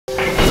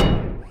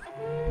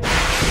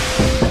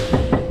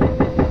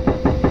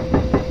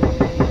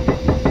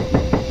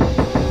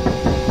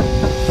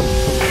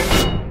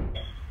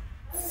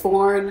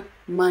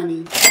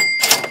money.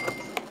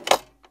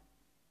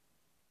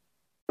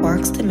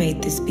 Works to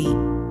make this beat.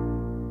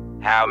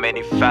 How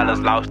many fellas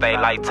lost their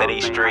life to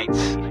these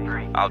streets?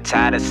 I'm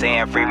tired of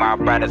seeing free my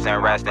brothers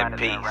and rest in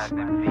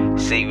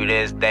peace. See you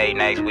this day,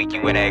 next week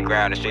you in that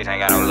ground, the streets ain't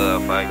got no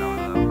love for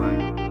you.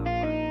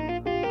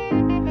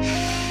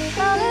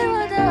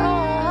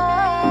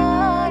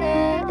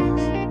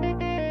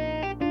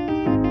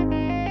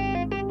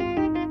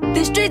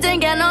 The streets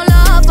ain't got no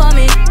love for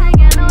me,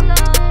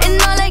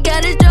 and all they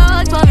got is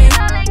drugs for me.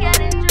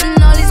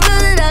 And all these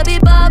pills that I be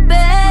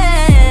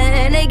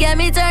poppin', they got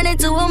me turning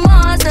to a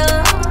monster.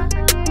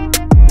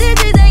 The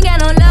streets ain't got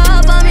no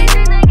love for me,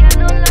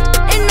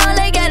 and all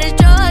they got is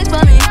drugs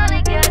for me.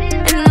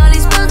 And all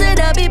these pills that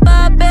I be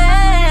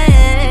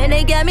poppin',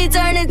 they got me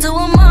turning to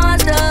a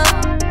monster.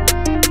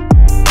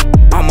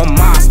 I'm a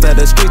monster,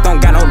 the streets don't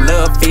got no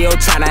love feel.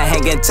 Tryna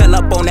hang and tell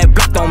up on that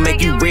block don't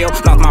make you real.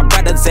 Lost my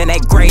brothers in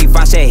that grave,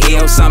 I should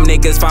heal. Some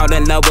niggas fall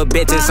in love with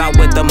bitches, I'm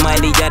with the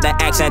money, yeah, the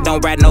action.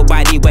 Don't ride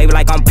nobody wave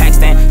like I'm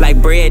Paxton.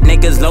 Like bread,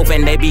 niggas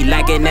loafing, they be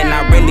lacking. And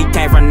I really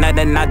came from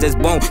nothing, I just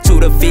want to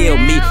the field.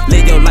 Me,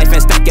 live your life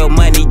and stack your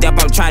money up,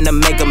 I'm tryna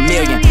make $1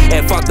 million.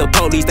 And fuck the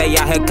police, they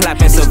out here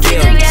clapping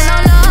civilians. They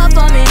got no love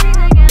for me,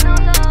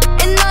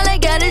 and all they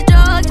got is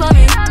drugs for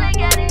me.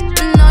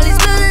 And all these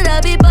pills that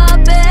I be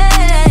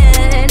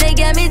poppin', they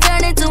got me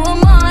turning to a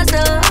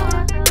monster.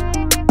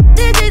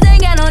 The streets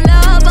ain't got no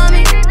love for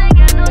me,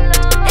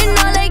 and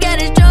all they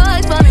got is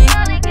drugs for me.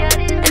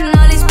 And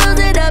all these pills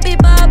that I be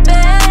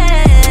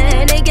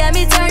poppin', they got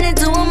me turning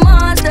to a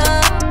monster.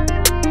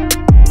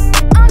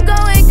 I'm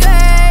going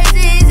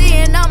crazy,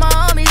 seeing all my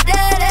homies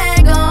dead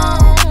and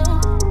gone,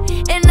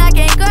 and I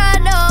can't cry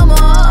no more.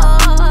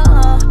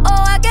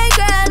 Oh, I can't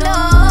cry no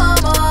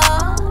more.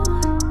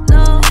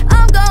 No,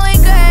 I'm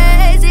going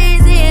crazy,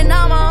 seeing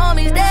all my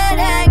homies dead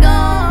and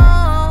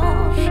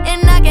gone,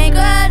 and I can't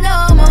cry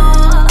no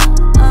more.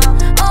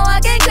 Oh, I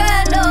can't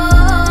cry no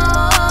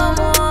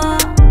more.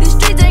 The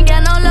streets ain't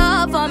got no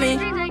love for me,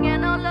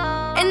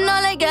 and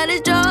all they got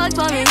is drugs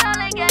for me.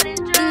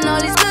 And all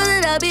these pills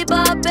that I be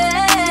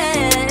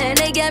poppin',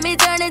 they got me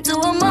turning to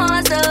a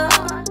monster.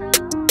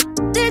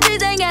 The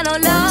streets ain't got no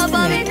love for me.